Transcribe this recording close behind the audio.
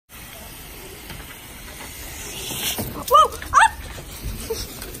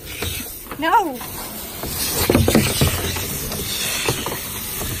No. You're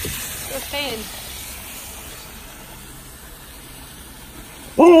staying.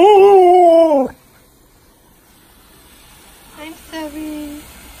 Oh! I'm sorry.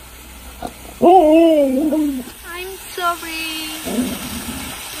 Oh! I'm sorry.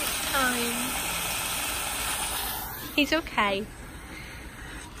 It's time. He's okay.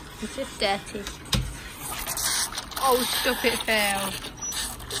 He's just dirty. Oh, stop it, Phil.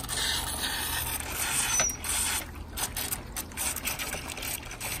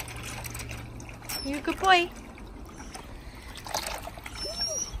 You a good boy?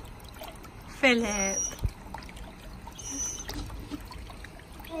 Philip.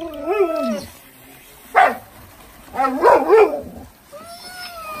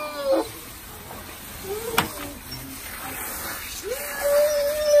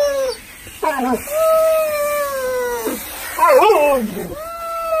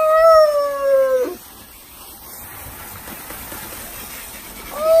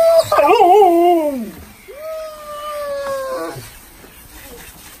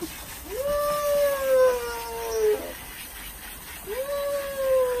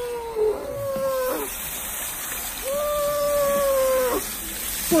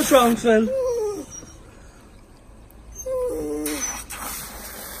 What's wrong, Phil?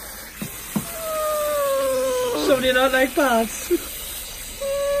 Somebody not like baths?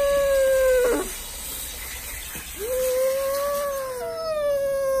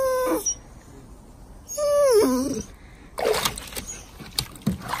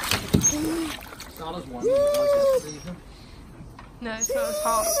 Not as warm as it was yesterday. No, it's not as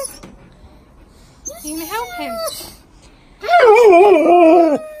hot. You can help him.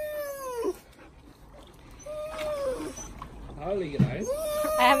 I'll leave it out.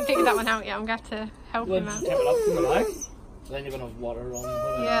 I haven't figured that one out yet. I'm going to have to help We'll him out. tip it up from the back. Then you're going to have water on.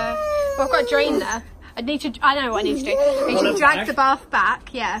 Yeah. Well, I've got a drain there. I need to. I don't know what I need to do. I need to drag the bath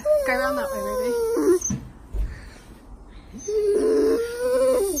back. Yeah. Go around that way,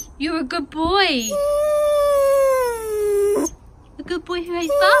 maybe. You're a good boy. A good boy who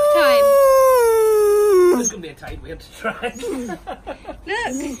hates bath time. It's going to be a tight weight to try.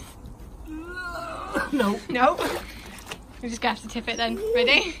 Look. No. No. We're just going to have to tip it then.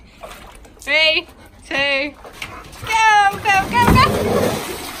 Ready? 3, 2, go, go, go, go.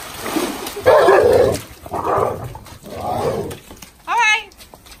 All right.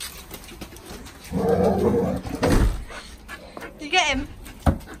 Did you get him?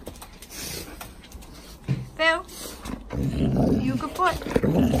 Phil? You a good boy?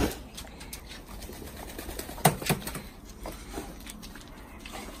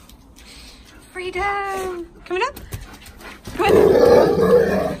 Freedom! Coming up? Come on.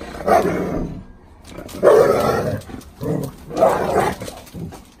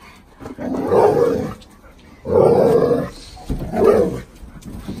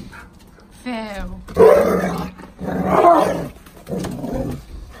 Phil.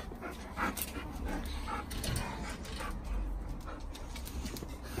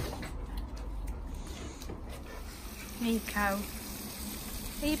 Nico.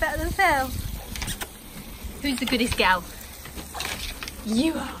 Are you better than Phil? Who's the goodest gal?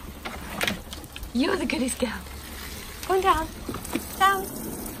 You are. You're the goodest gal. Go on down. Down.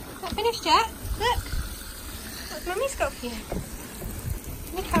 Not finished yet. Look. What Mummy's got for you.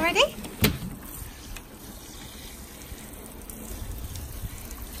 Nico, ready?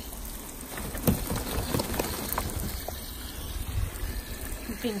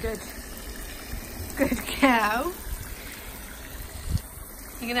 You've been good. Good girl.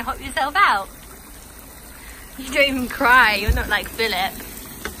 You're gonna hop yourself out? You don't even cry, you're not like Philip.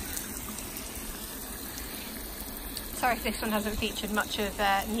 Sorry if this one hasn't featured much of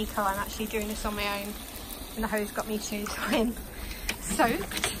Nico, I'm actually doing this on my own. And the hose got me to, so I'm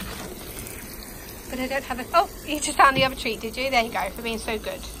soaked. But I don't have a... Oh, you just found the other treat, did you? There you go, for being so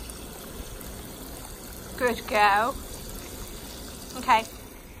good. Good girl. Okay.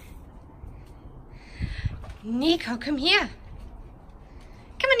 Nico, come here.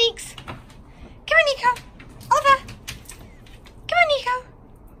 Come on, Neeks. Come on, Nico. Over. Come on, Nico.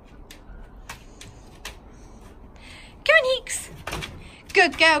 Come on, Neeks.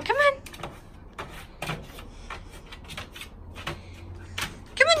 Good girl. Come on.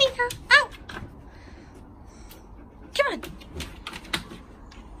 Come on, Nico. Out. Come on.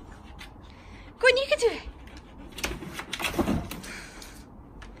 Go on, you can do it.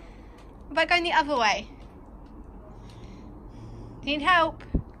 What about going the other way? Need help?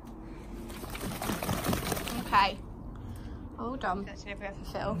 Okay. Hold on. That's everywhere for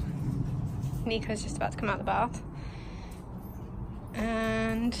Phil. Nico's just about to come out of the bath.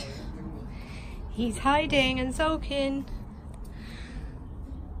 And He's hiding and sulking.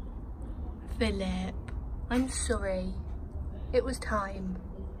 Philip, I'm sorry. It was time.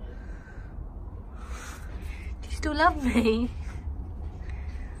 Do you still love me?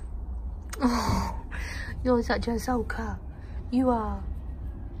 Oh, you're such a sulker. You are.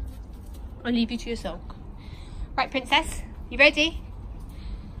 I'll leave you to your sulk. Right, princess, you ready?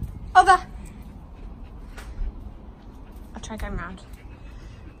 Over. I'll try going round.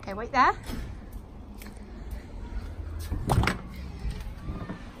 Okay, wait there.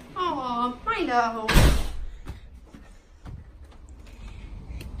 Oh, Milo.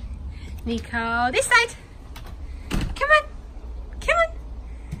 Nico, this side. Come on. Come on.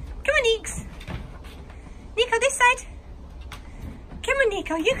 Come on, Neeks. Nico, this side. Come on,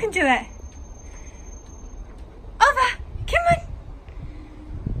 Nico, you can do it. Over. Come on.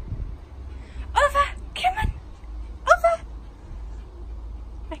 Over. Come on. Over.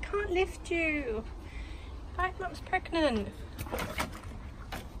 I can't lift you. 5 months pregnant.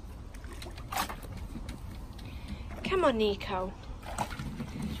 Come on, Nico. I'm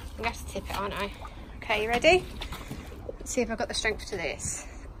going to have to tip it, aren't I? Okay, you ready? Let's see if I've got the strength to do this.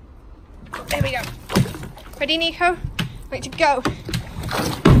 There we go. Ready, Nico? Ready to go.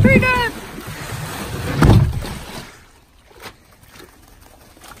 Freedom!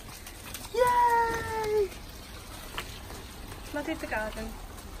 Yay! Flooded the garden.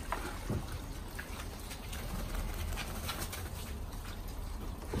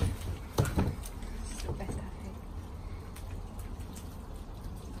 It's the best, I think.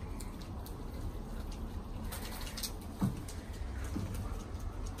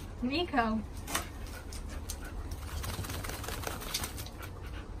 Nico.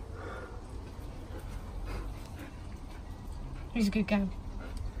 He's a good guy.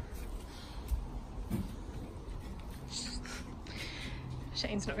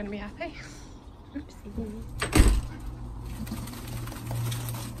 Shane's not going to be happy. Oopsie.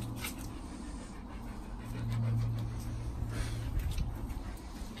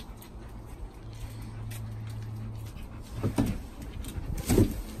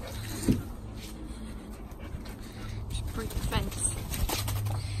 Just break the fence.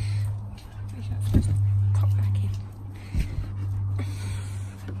 Make sure it's supposed to pop back in.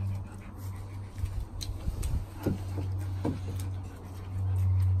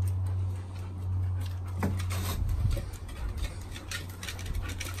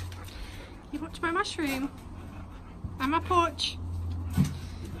 You watch my mushroom and my porch.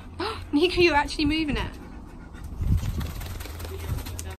 Nico, you're actually moving it.